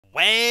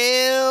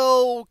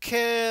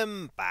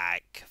Welcome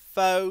back,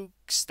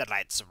 folks.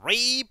 Let's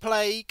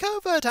replay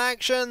Covert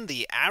Action,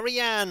 the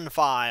Ariane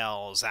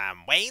files. And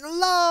when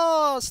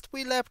last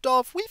we left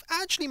off, we've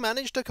actually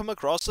managed to come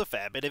across a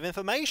fair bit of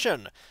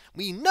information.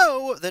 We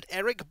know that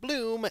Eric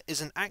Bloom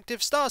is an active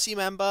Stasi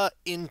member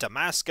in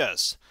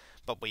Damascus.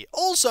 But we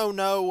also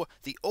know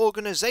the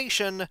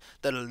organization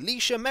that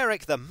Alicia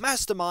Merrick, the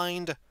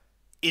mastermind,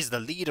 is the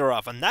leader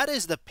of, and that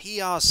is the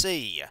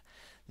PRC.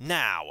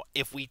 Now,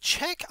 if we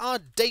check our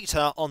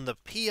data on the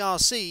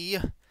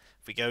PRC,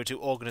 if we go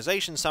to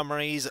organization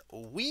summaries,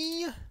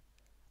 we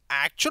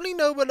actually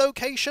know the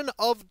location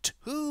of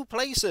two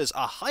places,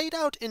 a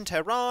hideout in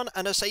Tehran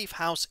and a safe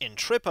house in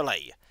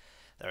Tripoli.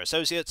 They're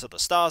associates of the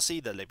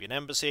Stasi, the Libyan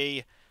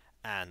embassy,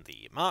 and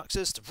the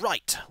Marxist.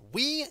 Right,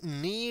 we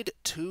need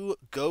to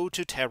go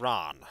to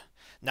Tehran.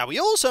 Now, we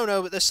also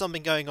know that there's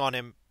something going on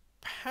in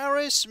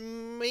Paris,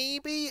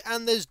 maybe,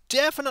 and there's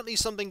definitely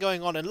something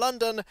going on in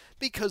London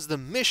because the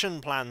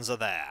mission plans are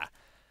there.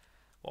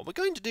 What we're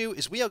going to do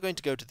is we are going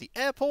to go to the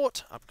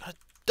airport. I'm going to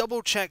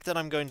double check that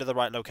I'm going to the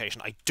right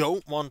location. I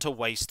don't want to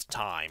waste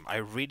time. I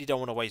really don't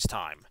want to waste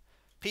time.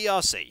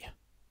 PRC.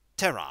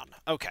 Tehran.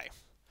 Okay.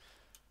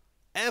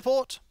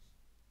 Airport.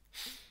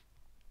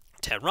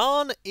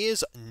 Tehran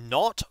is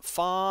not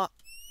far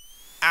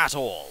at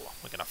all.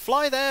 We're going to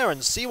fly there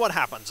and see what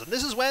happens. And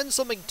this is when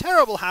something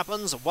terrible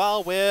happens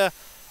while we're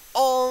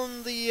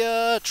on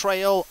the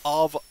trail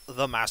of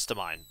the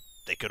mastermind.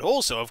 They could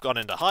also have gone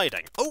into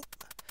hiding. Oh!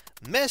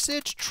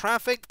 Message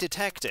traffic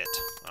detected.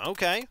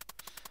 Okay.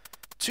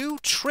 To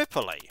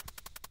Tripoli.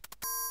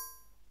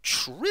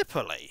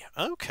 Tripoli.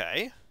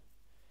 Okay.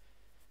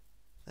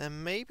 There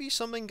may be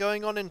something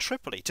going on in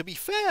Tripoli. To be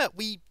fair,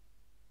 we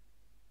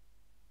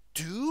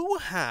do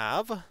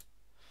have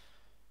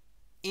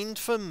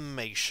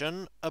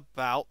information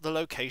about the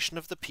location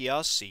of the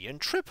PRC in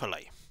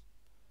Tripoli.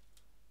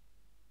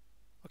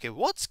 Okay,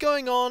 what's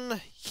going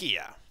on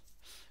here?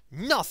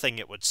 Nothing,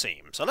 it would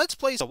seem. So let's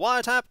place a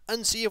wiretap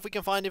and see if we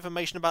can find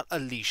information about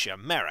Alicia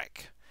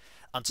Merrick.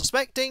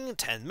 Unsuspecting,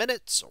 10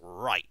 minutes,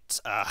 right.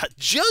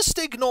 Just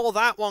ignore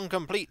that one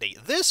completely.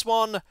 This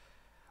one,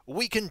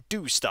 we can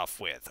do stuff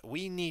with.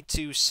 We need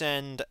to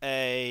send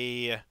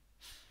a...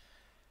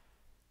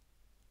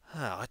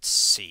 let's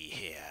see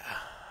here.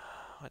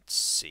 Let's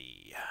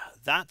see.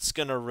 That's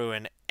gonna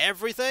ruin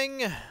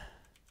everything.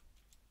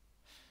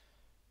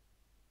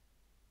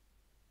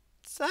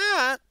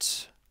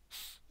 That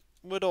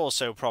would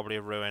also probably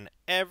ruin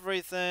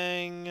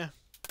everything.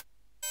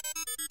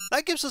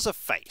 That gives us a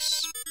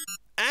face.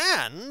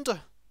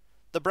 And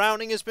the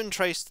Browning has been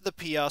traced to the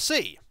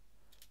PRC.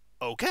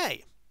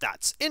 Okay,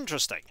 that's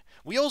interesting.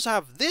 We also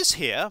have this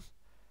here.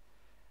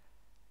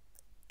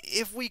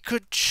 If we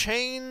could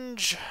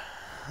change...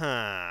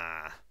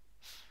 No,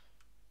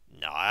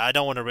 I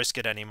don't want to risk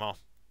it anymore.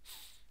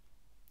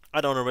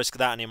 I don't want to risk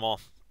that anymore.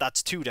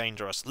 That's too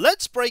dangerous.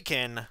 Let's break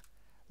in.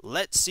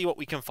 Let's see what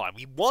we can find.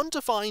 We want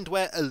to find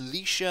where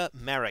Alicia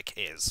Merrick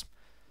is.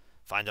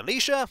 Find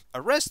Alicia,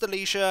 arrest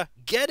Alicia,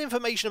 get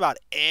information about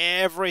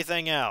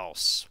everything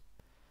else.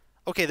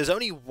 Okay, there's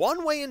only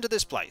one way into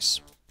this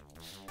place.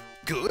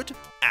 Good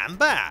and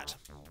bad.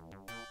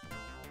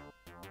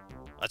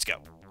 Let's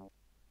go.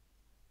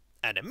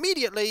 And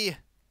immediately,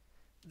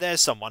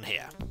 there's someone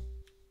here.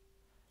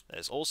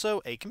 There's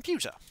also a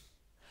computer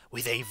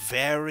with a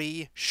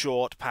very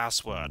short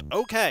password.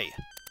 Okay.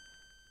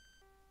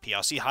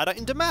 PRC hideout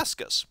in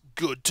Damascus.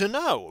 Good to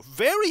know.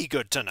 Very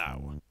good to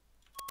know.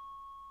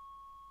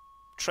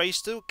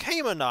 Trace to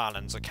Cayman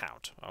Islands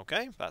account.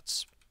 Okay,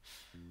 that's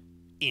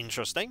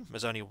interesting.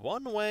 There's only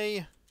one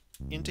way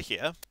into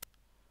here.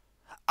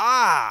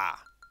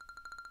 Ah!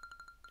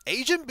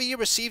 Agent B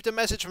received a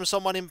message from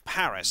someone in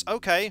Paris.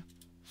 Okay.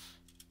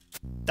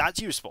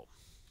 That's useful.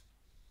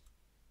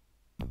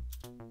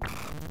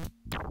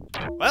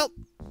 Well,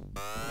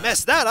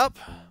 messed that up,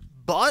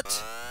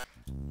 but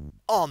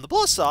on the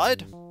plus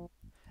side,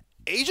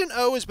 Agent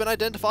O has been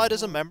identified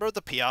as a member of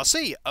the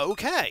PRC.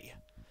 Okay.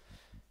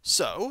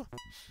 So,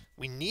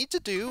 we need to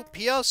do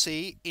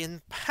PRC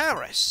in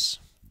Paris.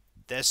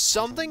 There's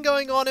something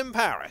going on in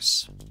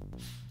Paris.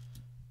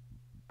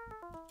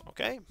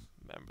 Okay,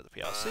 member of the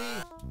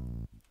PRC.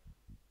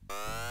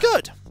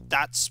 Good.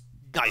 That's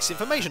nice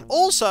information.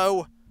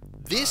 Also,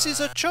 this is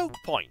a choke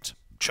point.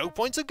 Choke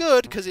points are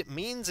good because it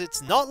means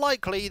it's not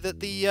likely that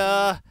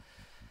the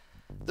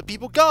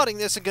people guarding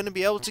this are going to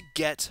be able to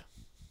get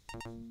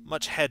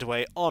much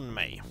headway on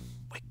me.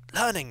 We're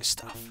learning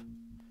stuff.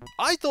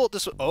 I thought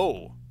this was...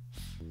 Oh,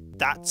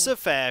 that's a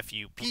fair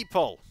few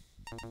people.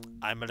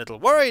 I'm a little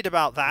worried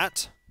about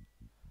that.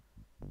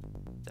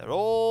 They're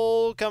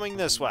all coming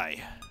this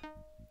way.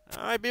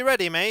 Alright, be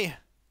ready, me.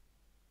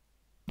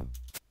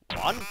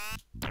 1.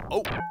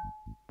 Oh.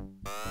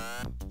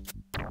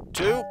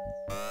 2.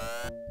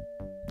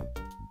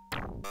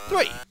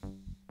 3.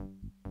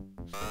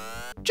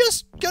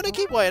 Just gonna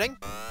keep waiting.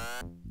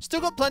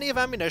 Still got plenty of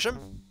ammunition.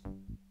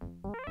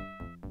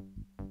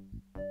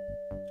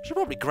 Should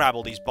probably grab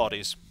all these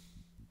bodies.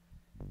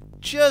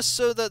 Just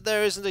so that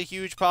there isn't a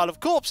huge pile of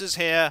corpses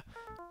here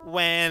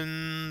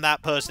when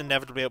that person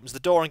inevitably opens the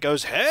door and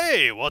goes,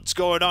 "Hey, what's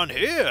going on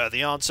here?"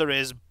 The answer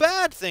is,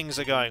 bad things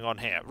are going on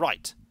here.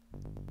 Right.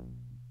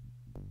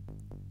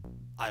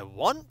 I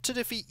want to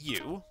defeat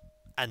you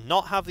and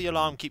not have the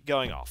alarm keep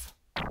going off.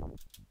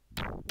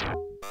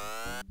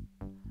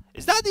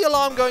 Is that the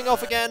alarm going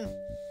off again?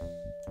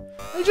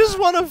 I just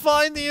want to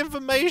find the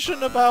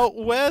information about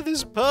where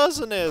this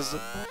person is.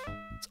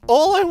 It's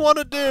all I want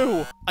to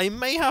do. I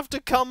may have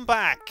to come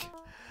back.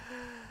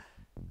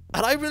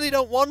 And I really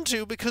don't want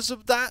to because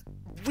of that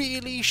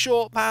really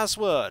short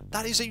password.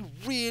 That is a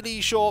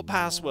really short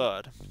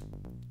password.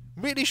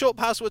 Really short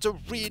passwords are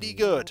really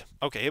good.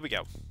 Okay, here we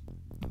go.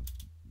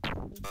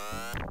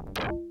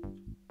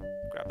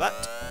 Grab that.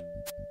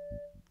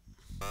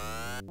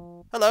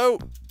 Hello.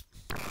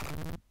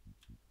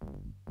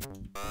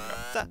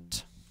 Grab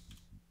that.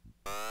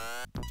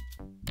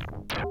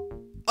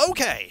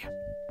 Okay.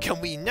 Can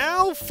we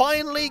now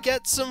finally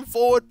get some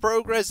forward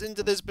progress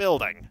into this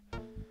building?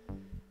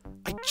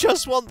 I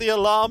just want the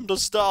alarm to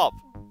stop.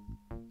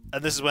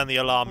 And this is when the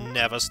alarm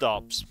never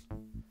stops.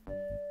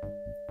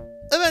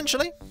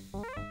 Eventually.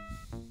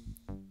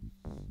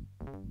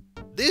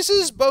 This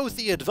is both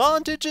the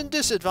advantage and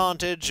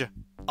disadvantage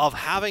of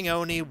having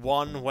only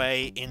one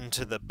way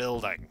into the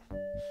building.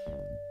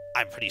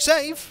 I'm pretty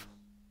safe.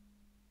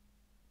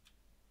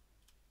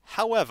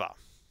 However,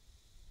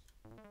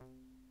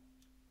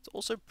 it's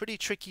also pretty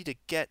tricky to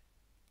get...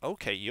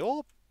 Okay,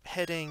 you're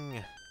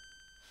heading...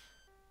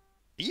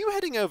 Are you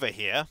heading over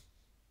here?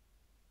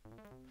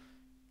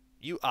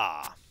 You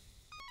are.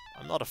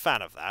 I'm not a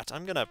fan of that.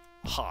 I'm gonna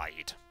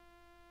hide.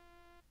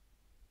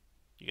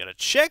 You're gonna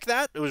check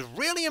that. It was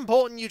really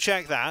important you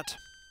check that.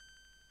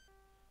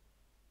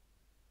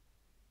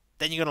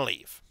 Then you're gonna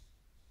leave.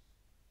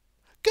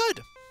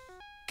 Good.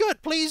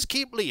 Good. Please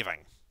keep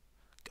leaving.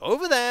 Go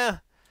over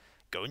there.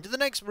 Go into the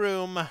next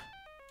room.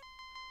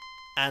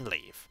 And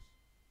leave.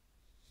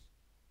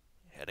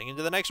 Heading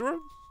into the next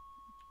room.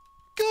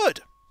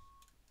 Good.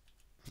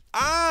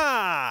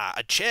 Ah!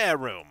 A chair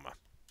room.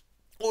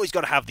 Always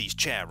got to have these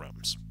chair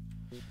rooms.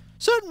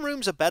 Certain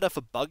rooms are better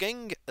for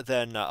bugging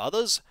than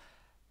others.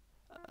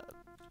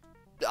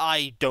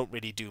 I don't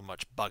really do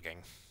much bugging,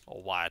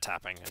 or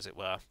wiretapping, as it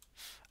were.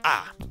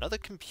 Ah, another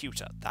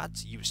computer.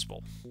 That's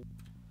useful.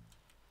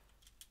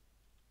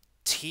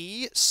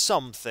 T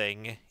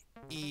something,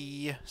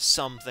 E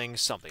something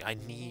something. I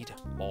need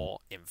more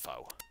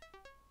info.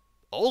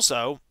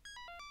 Also,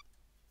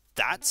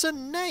 that's a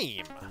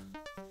name.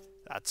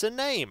 That's a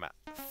name.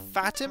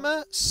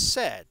 Fatima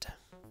said.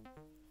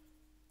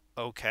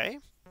 Okay.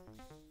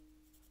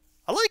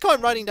 I like how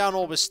I'm writing down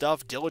all this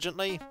stuff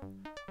diligently.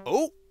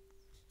 Oh!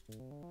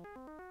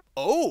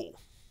 Oh!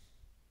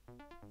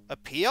 A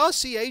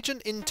PRC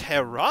agent in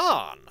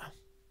Tehran.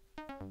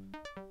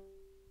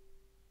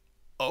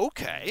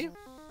 Okay.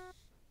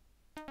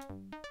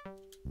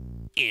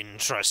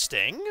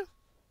 Interesting.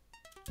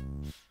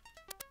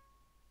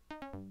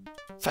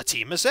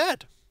 Fatima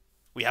said.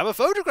 We have a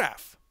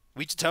photograph.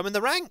 We determine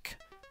the rank.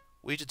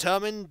 We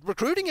determine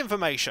recruiting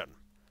information.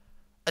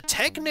 A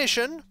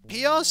technician,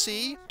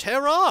 PRC,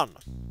 Tehran.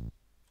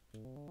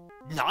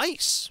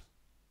 Nice.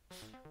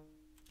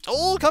 It's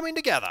all coming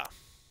together.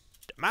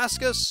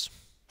 Damascus,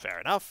 fair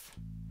enough.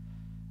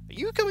 Are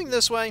you coming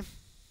this way?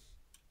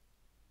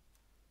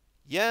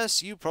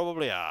 Yes, you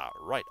probably are.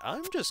 Right,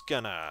 I'm just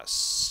gonna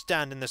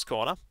stand in this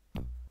corner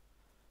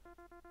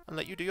and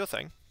let you do your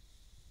thing.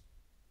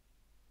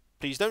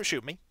 Please don't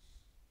shoot me.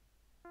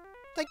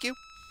 Thank you.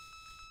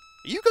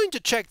 Are you going to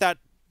check that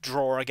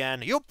drawer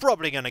again? You're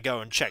probably going to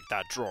go and check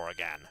that drawer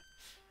again.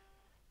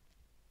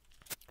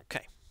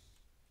 Okay.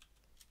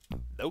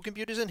 No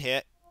computers in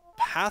here.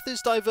 Path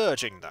is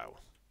diverging, though.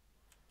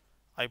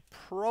 I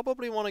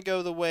probably want to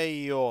go the way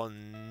you're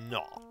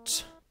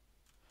not.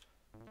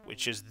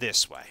 Which is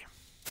this way.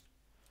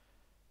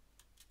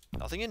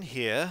 Nothing in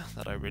here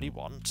that I really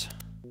want.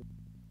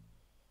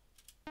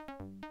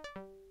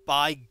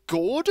 By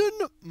Gordon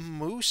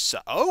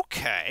Musa.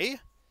 Okay.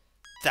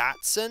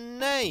 That's a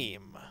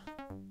name.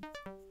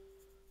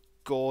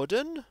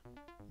 Gordon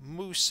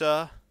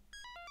Musa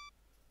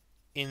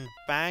in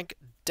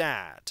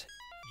Baghdad.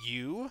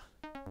 You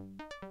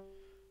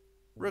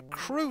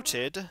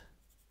recruited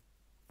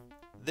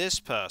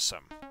this person.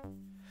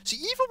 See,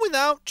 even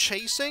without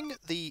chasing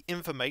the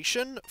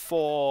information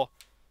for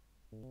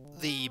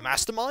the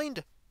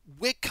mastermind,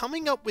 we're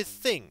coming up with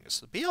things.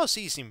 The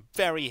BRC seem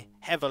very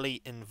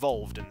heavily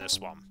involved in this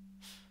one.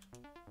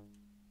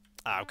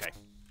 Ah, okay.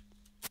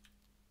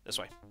 This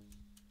way.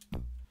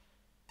 I'm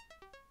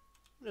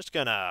just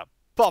gonna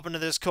pop into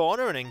this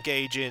corner and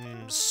engage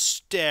in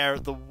stare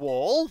at the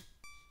wall.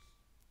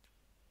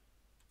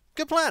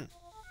 Good plan.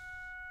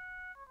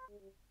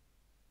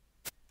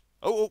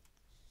 Oh,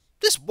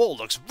 this wall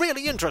looks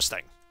really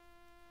interesting.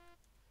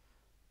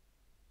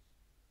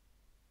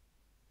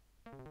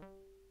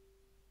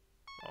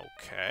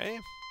 Okay.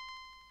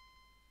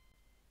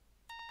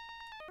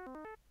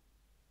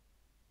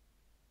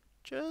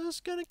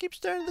 Just gonna keep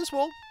staring at this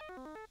wall.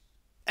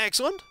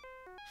 Excellent.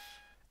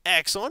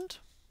 Excellent.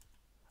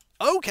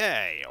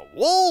 Okay,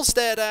 wall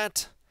stared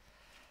at.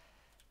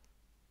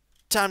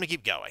 Time to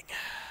keep going.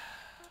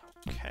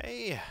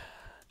 Okay,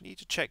 need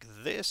to check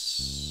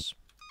this.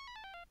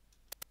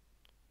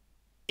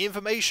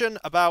 Information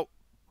about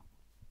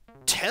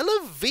Tel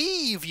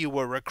Aviv you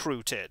were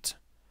recruited.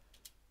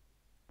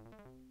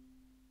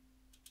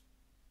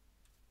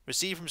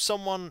 Received from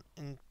someone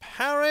in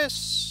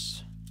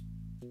Paris.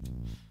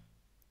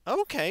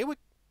 Okay, I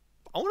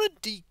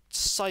want to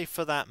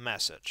decipher that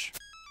message.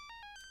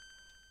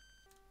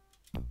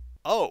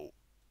 Oh.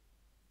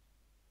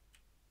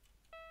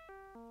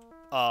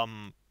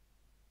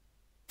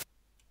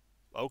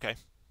 Okay.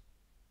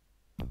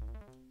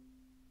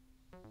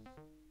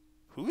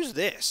 Who's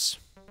this?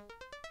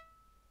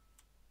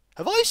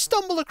 Have I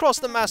stumbled across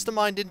the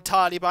mastermind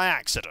entirely by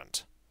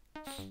accident?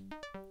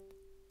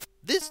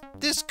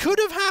 This could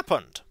have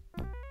happened.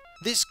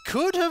 This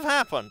could have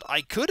happened.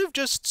 I could have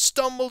just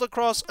stumbled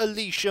across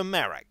Alicia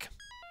Merrick.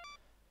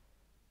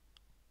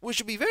 Which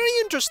would be very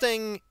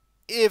interesting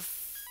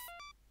if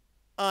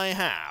I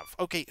have.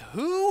 Okay,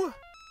 who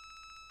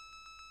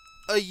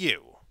are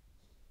you?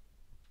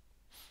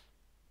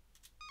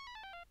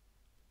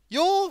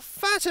 You're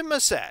Fatima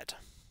said.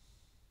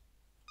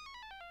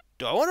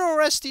 Do I want to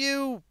arrest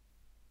you?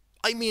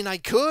 I mean, I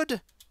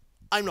could.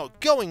 I'm not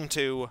going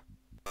to,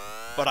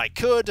 but I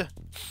could.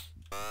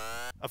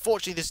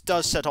 Unfortunately, this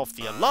does set off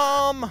the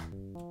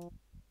alarm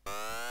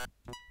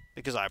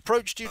because I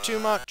approached you too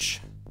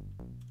much.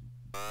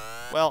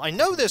 Well, I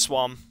know this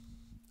one,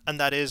 and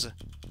that is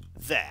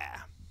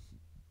there.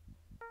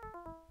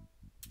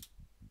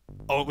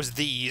 Oh, it was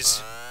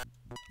these.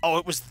 Oh,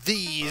 it was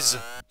these.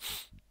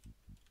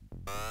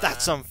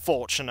 That's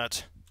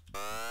unfortunate.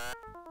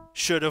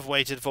 Should have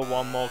waited for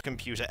one more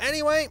computer.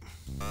 Anyway.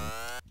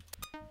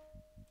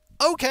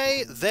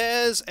 Okay,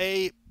 there's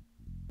a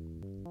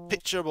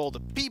picture of all the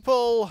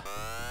people.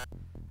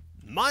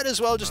 Might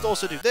as well just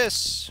also do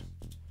this.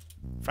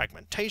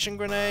 Fragmentation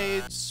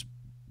grenades.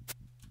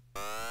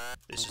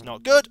 This is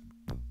not good.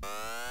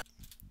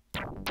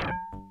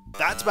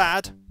 That's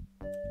bad.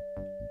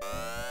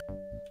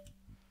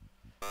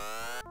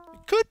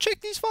 We could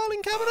check these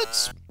filing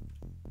cabinets.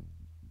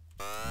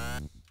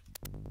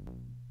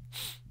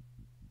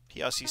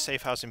 PRC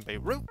safe house in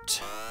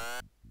Beirut.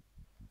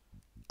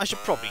 I should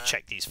probably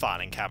check these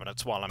filing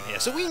cabinets while I'm here,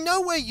 so we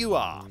know where you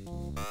are.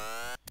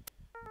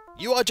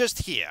 You are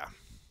just here.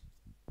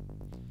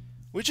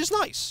 Which is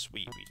nice.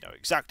 We know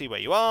exactly where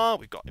you are.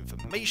 We've got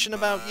information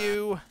about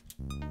you.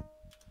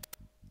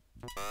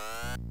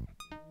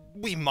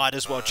 We might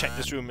as well check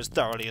this room as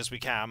thoroughly as we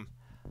can.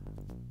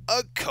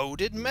 A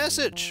coded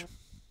message.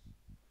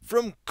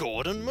 From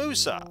Gordon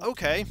Musa.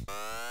 Okay.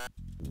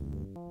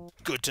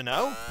 Good to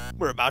know.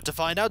 We're about to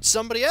find out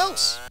somebody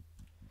else.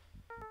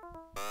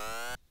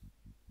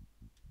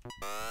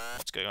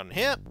 What's going on in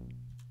here?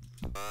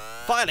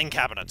 Filing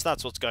cabinets,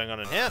 that's what's going on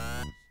in here.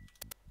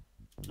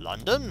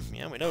 London?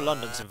 Yeah, we know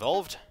London's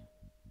involved.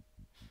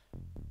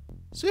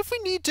 So if we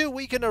need to,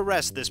 we can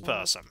arrest this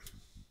person.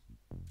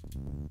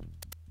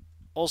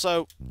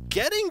 Also,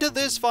 getting to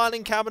this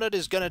filing cabinet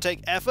is going to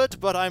take effort,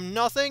 but I'm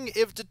nothing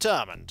if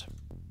determined.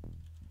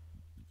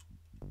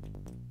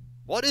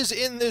 What is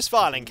in this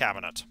filing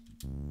cabinet?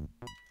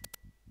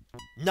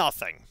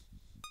 Nothing.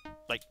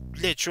 Like,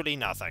 literally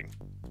nothing.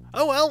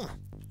 Oh well.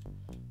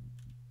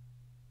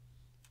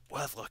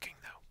 Worth looking,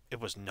 though. It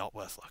was not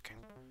worth looking.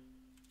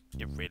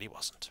 It really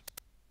wasn't.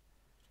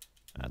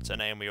 That's a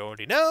name we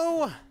already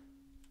know.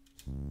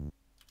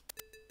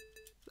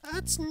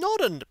 That's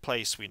not a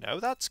place we know.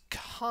 That's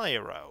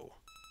Cairo.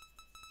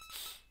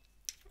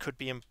 Could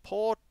be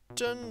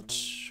important.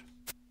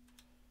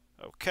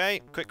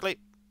 Okay, quickly.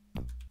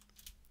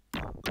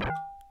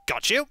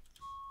 Got you.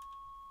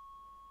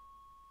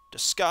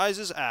 Disguise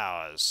is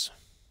ours.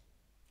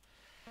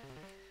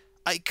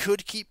 I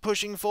could keep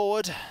pushing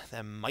forward.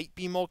 There might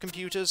be more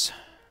computers.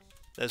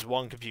 There's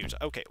one computer.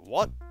 Okay,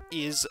 what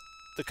is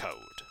the code?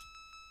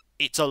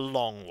 It's a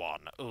long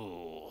one.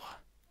 Ooh.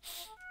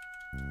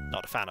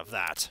 Not a fan of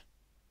that.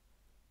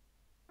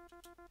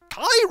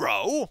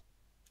 Cairo?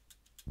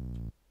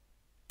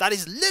 That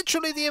is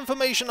literally the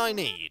information I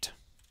need.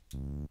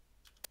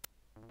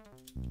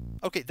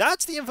 Okay,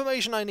 that's the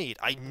information I need.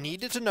 I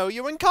needed to know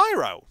you're in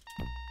Cairo.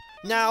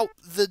 Now,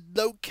 the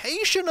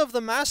location of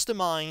the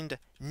mastermind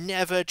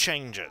never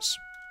changes.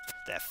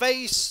 Their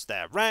face,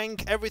 their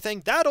rank,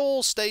 everything, that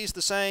all stays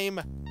the same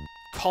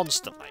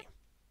constantly.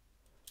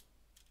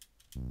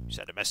 You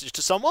send a message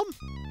to someone?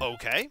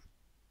 Okay.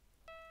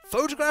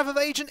 Photograph of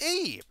Agent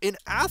E in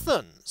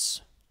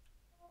Athens.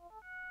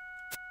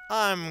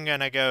 I'm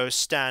gonna go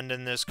stand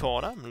in this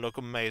corner and look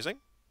amazing.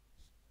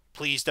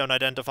 Please don't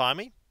identify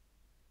me.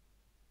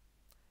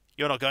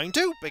 You're not going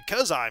to,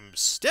 because I'm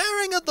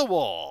staring at the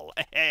wall.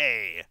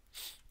 Hey,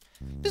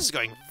 this is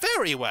going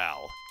very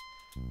well.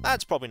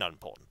 That's probably not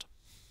important.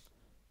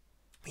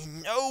 We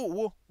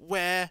know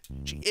where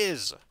she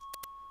is.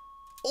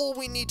 All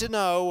we need to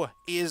know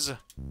is...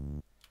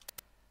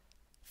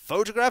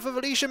 Photograph of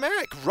Alicia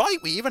Merrick. Right,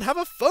 we even have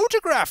a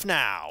photograph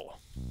now.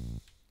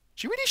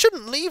 You really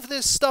shouldn't leave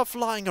this stuff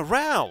lying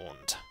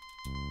around.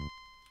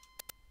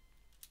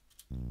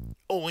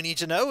 All we need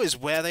to know is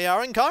where they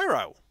are in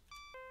Cairo.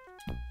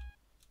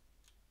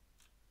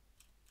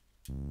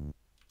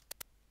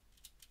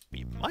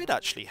 We might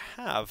actually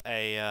have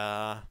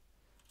a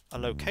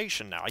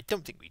location now. I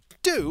don't think we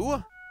do.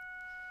 I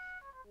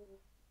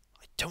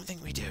don't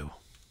think we do.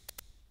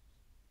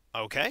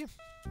 Okay.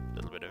 A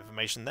little bit of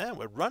information there.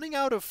 We're running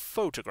out of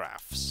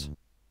photographs.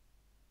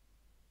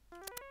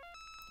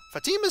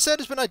 Fatima said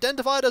has been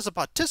identified as a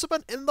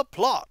participant in the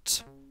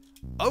plot.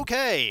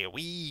 Okay,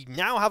 we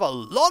now have a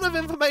lot of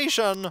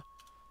information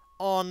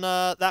on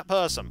that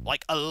person.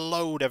 Like, a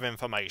load of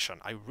information.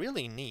 I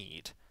really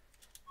need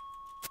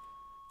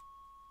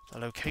the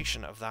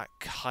location of that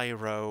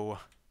Cairo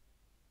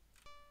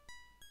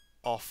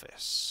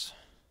office.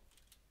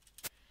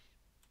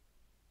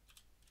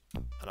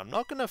 And I'm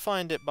not going to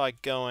find it by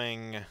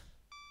going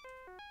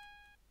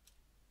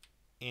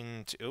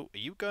into... Oh, are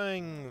you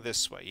going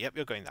this way? Yep,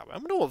 you're going that way.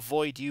 I'm going to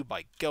avoid you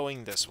by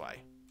going this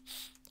way.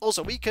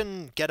 Also, we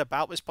can get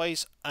about this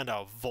place and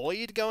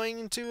avoid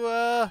going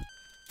to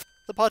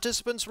the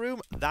participants' room.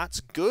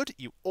 That's good.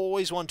 You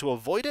always want to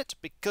avoid it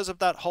because of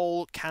that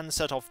whole can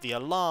set off the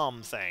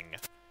alarm thing.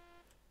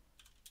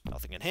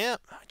 Nothing in here.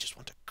 I just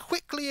want to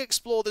quickly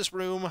explore this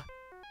room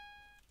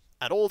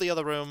and all the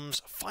other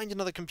rooms. Find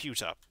another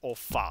computer. Or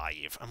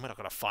 5. And we're not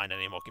going to find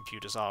any more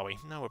computers, are we?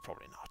 No, we're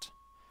probably not.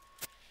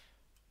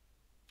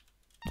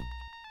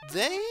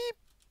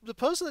 The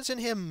person that's in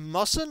here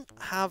mustn't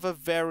have a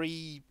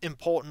very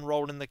important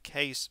role in the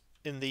case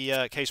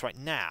case right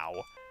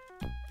now,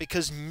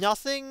 because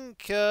nothing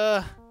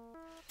is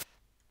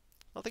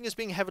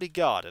being heavily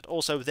guarded.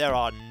 Also, there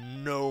are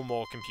no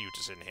more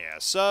computers in here,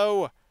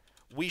 so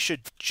we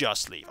should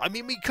just leave. I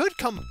mean, we could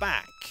come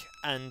back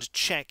and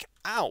check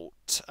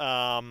out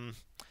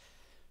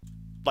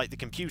like the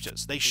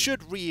computers. They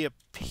should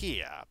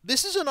reappear.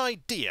 This is an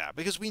idea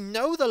because we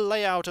know the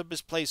layout of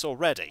this place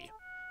already.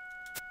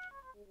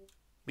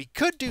 We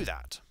could do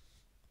that.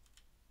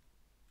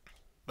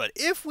 But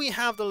if we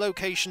have the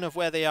location of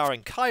where they are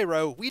in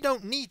Cairo, we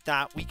don't need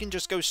that. We can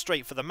just go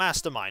straight for the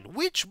mastermind,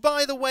 which,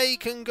 by the way,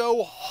 can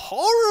go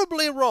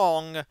horribly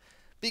wrong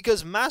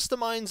because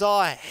masterminds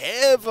are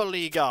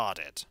heavily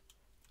guarded.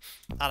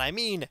 And I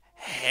mean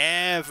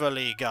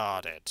heavily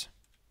guarded.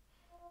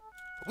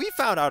 We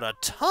found out a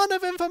ton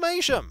of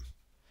information.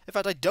 In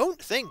fact, I don't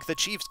think the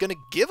chief's going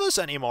to give us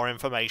any more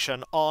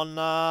information on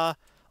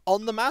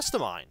the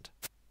mastermind.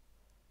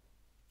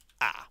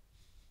 Ah.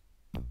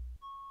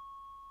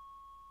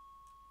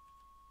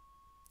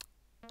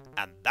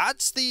 And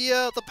that's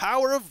the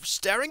power of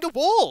staring at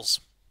walls.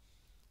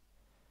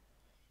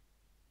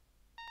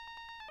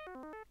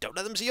 Don't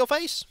let them see your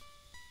face.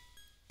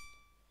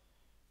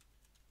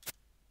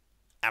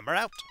 And we're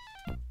out.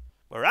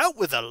 We're out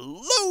with a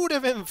load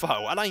of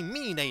info, and I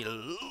mean a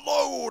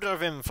load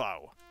of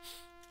info.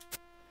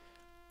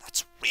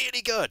 That's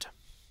really good.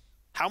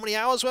 How many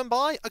hours went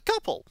by? A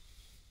couple.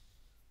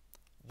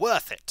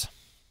 Worth it.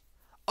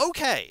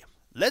 Okay,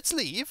 let's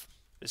leave.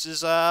 This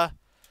is,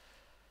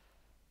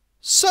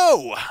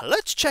 So,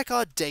 let's check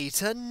our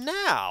data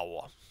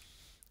now.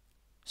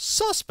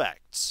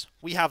 Suspects.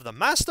 We have the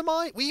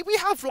mastermind. We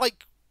have,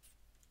 like,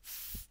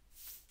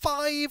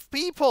 5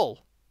 people.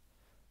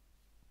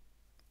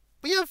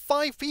 We have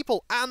 5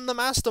 people and the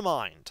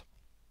mastermind.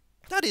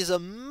 That is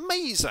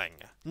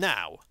amazing.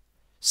 Now,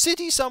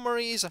 city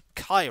summaries,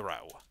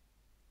 Cairo.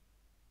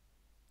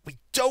 We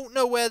don't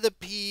know where the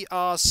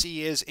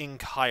PRC is in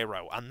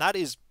Cairo, and that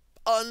is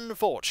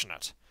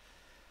unfortunate.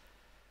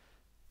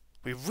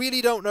 We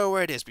really don't know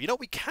where it is, but you know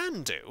what we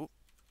can do?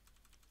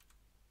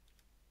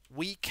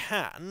 We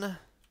can...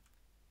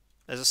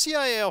 There's a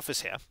CIA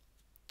office here.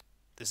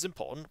 This is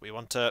important. We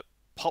want to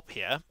pop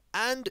here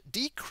and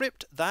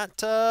decrypt that,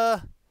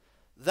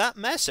 that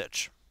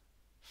message.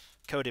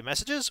 Coded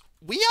messages.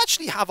 We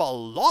actually have a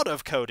lot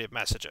of coded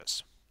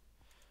messages.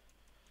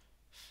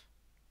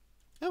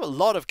 We have a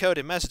lot of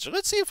coded messages.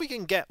 Let's see if we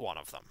can get one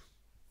of them.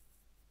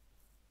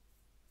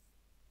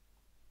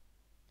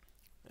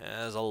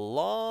 There's a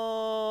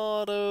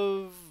lot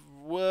of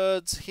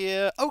words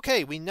here.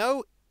 Okay, we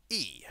know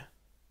E.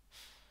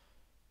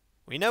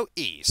 We know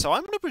E. So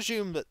I'm going to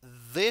presume that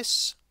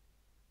this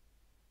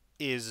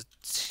is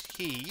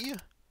T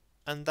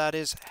and that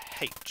is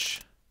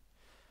H.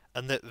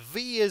 And that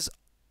V is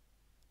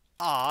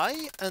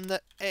I and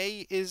that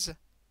A is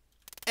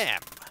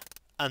M.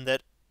 And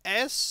that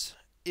S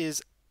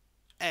is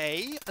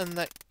A and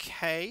that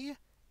K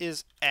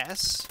is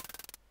S.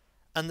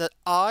 And that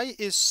I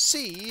is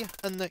C,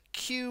 and that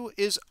Q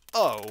is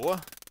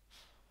O,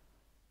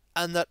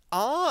 and that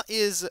R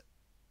is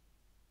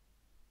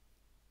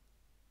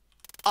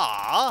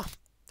R,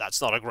 that's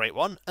not a great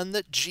one, and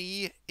that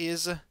G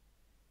is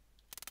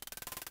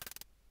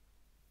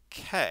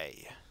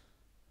K.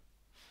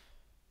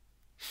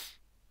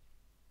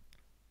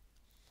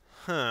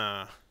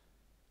 Huh.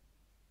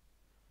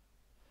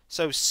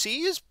 So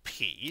C is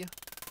P,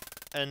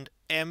 and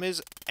M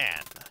is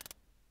N.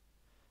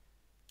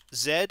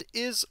 Z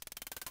is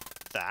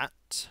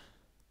that,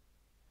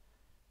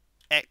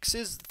 X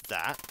is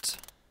that.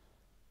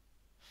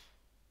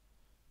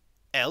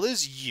 L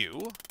is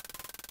U.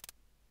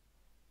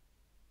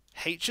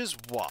 H is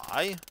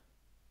Y.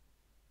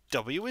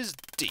 W is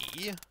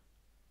D.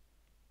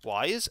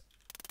 Y is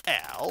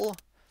L.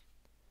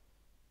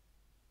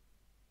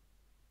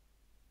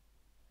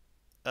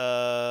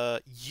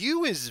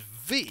 U is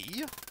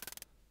V.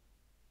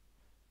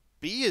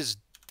 B is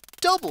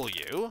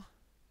W.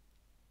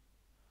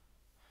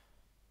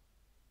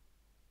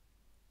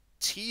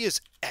 T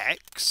is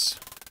X.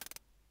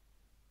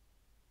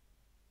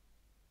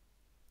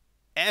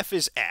 F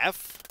is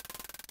F.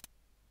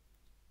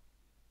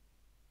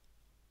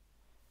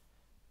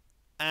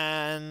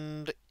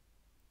 And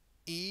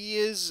E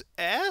is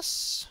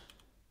S?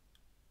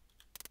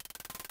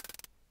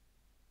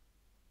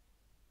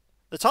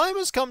 The time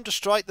has come to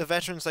strike the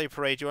Veterans Day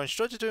parade. You are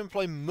instructed to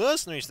employ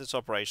mercenaries in this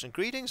operation.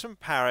 Greetings from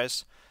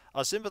Paris.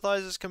 Our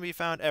sympathizers can be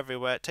found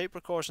everywhere. Take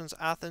precautions.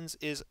 Athens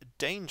is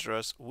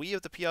dangerous. We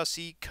of the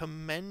PRC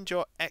commend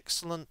your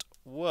excellent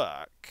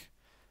work.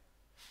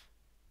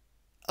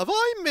 Have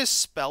I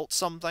misspelt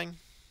something?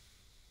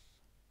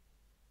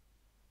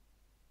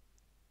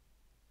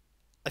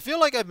 I feel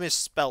like I've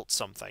misspelt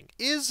something.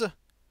 Is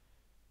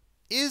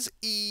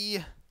E...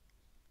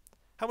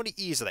 How many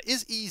E's are there?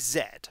 Is E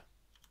Z?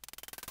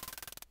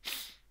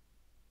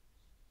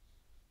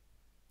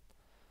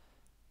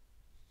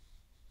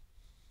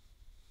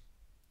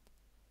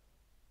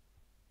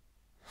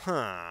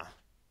 Huh.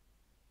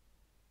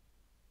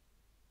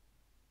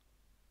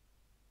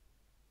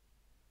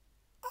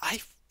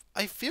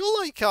 I feel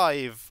like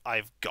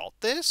I've got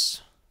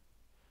this.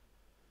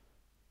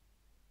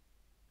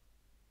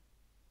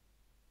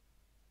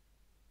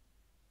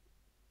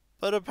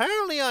 But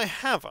apparently I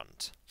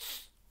haven't.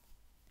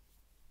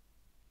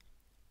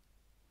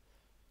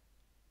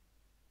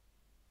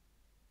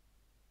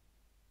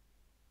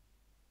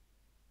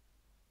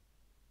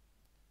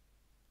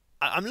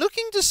 I'm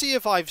looking to see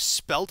if I've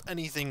spelt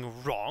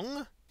anything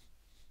wrong.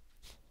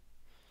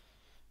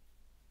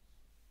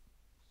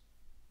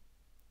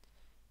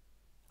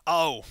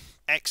 Oh,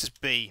 X is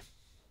B.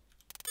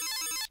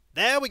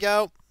 There we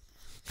go.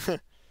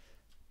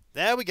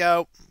 There we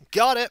go.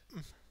 Got it.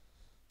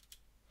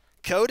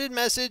 Coded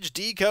message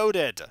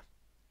decoded.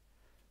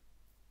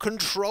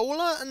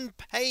 Controller and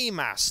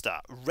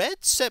Paymaster.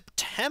 Red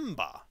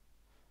September.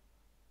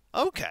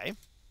 Okay.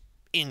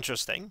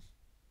 Interesting.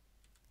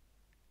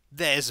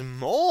 There's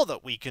more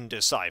that we can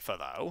decipher,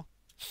 though.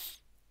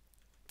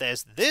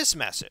 There's this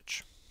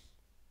message.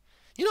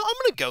 You know, I'm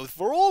going to go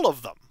for all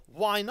of them.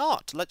 Why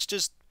not? Let's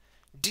just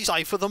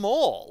decipher them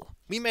all.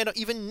 We may not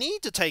even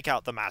need to take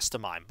out the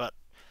mastermind, but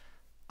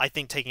I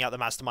think taking out the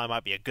mastermind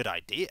might be a good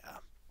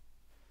idea.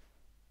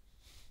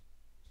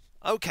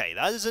 Okay,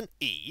 that is an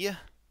E.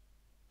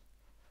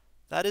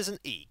 That is an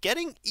E.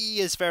 Getting E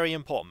is very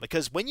important,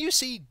 because when you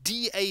see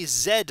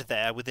D-A-Z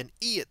there with an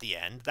E at the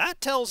end,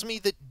 that tells me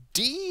that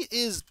D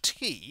is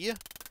T.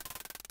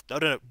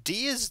 No.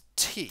 D is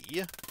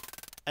T,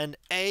 and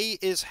A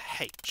is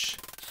H.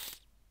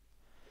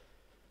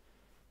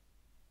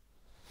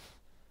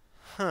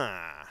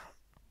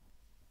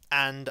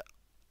 And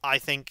I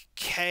think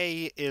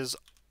K is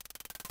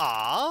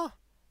R,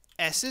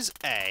 S is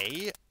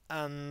A,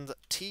 and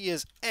T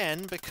is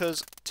N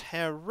because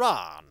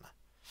Tehran.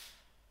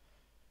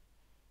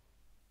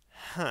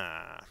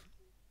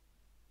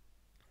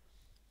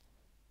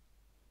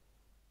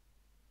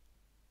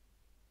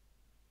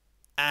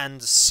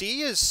 And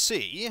C is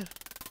C,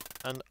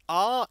 and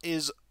R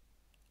is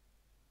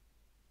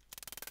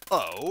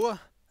O,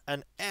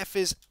 and F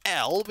is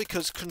L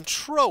because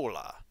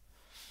controller.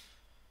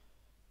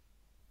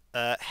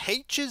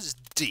 H is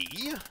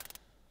D.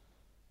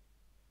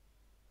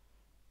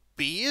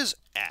 B is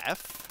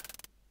F.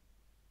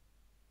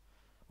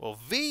 Well,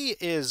 V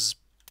is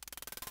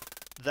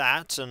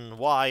that, and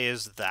Y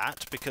is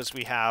that, because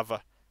we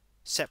have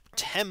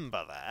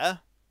September there.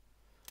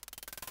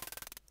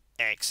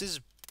 X is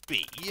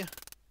B.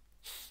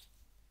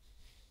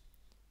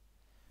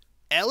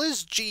 L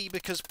is G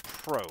because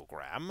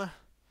program.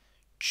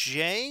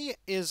 J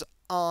is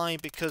I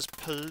because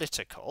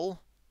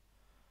political.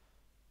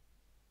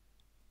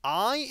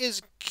 I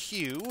is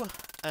Q,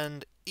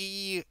 and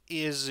E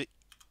is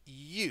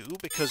U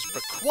because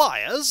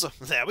requires.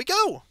 There we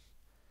go!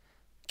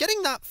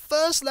 Getting that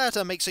first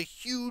letter makes a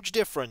huge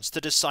difference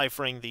to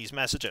deciphering these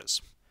messages.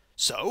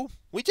 So,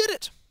 we did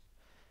it!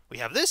 We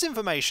have this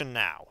information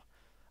now.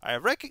 I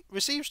have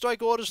received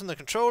strike orders from the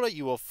controller.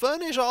 You will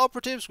furnish our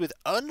operatives with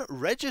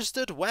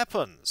unregistered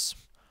weapons.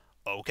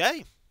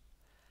 Okay.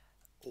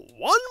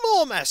 One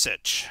more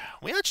message.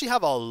 We actually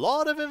have a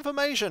lot of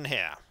information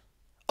here.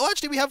 Oh,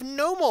 actually, we have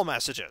no more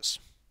messages.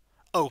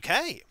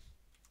 Okay.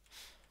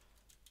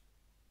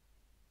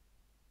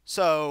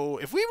 So,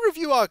 if we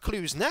review our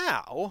clues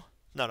now...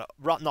 No,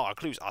 not our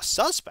clues, our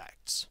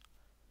suspects.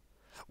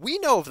 We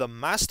know of the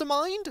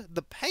mastermind,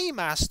 the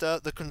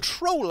paymaster, the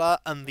controller,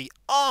 and the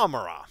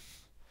armorer.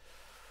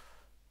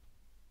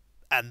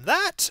 And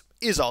that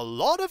is a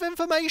lot of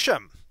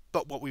information.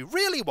 But what we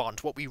really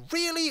want, what we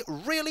really,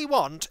 really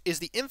want, is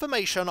the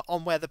information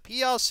on where the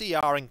PRC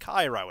are in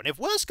Cairo. And if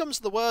worst comes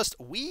to the worst,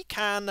 we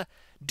can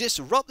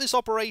disrupt this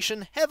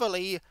operation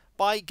heavily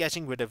by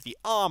getting rid of the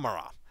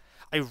armourer.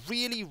 I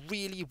really,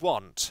 really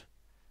want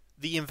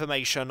the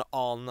information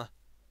on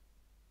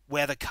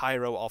where the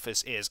Cairo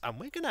office is. And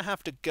we're going to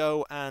have to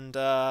go and...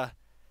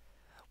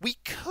 we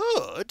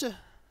could...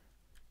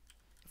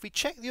 If we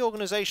check the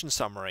organisation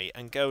summary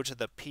and go to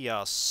the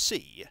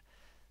PRC,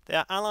 they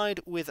are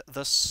allied with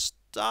the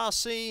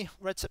Stasi,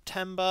 Red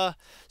September.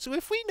 So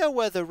if we know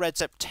where the Red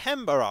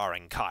September are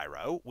in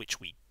Cairo, which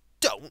we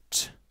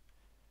don't,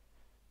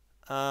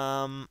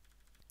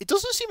 it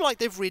doesn't seem like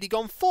they've really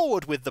gone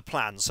forward with the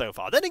plan so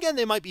far. Then again,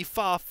 they might be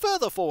far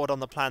further forward on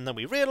the plan than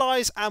we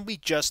realise, and we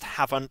just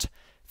haven't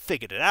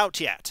figured it out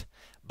yet.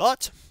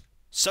 But,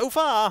 so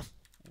far,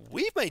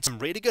 we've made some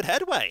really good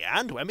headway,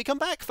 and when we come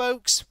back,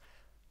 folks,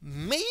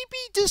 maybe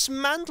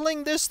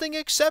dismantling this thing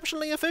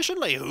exceptionally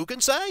efficiently, who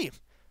can say?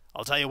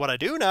 I'll tell you what I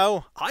do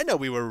know. I know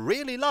we were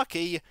really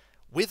lucky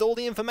with all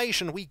the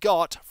information we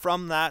got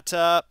from that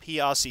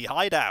PRC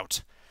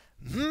hideout.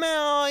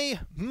 My,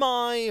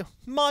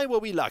 were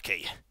we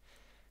lucky.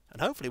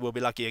 And hopefully we'll be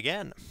lucky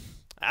again.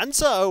 And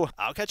so,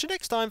 I'll catch you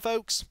next time,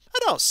 folks,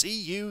 and I'll see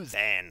you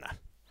then.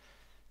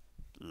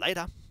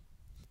 Later.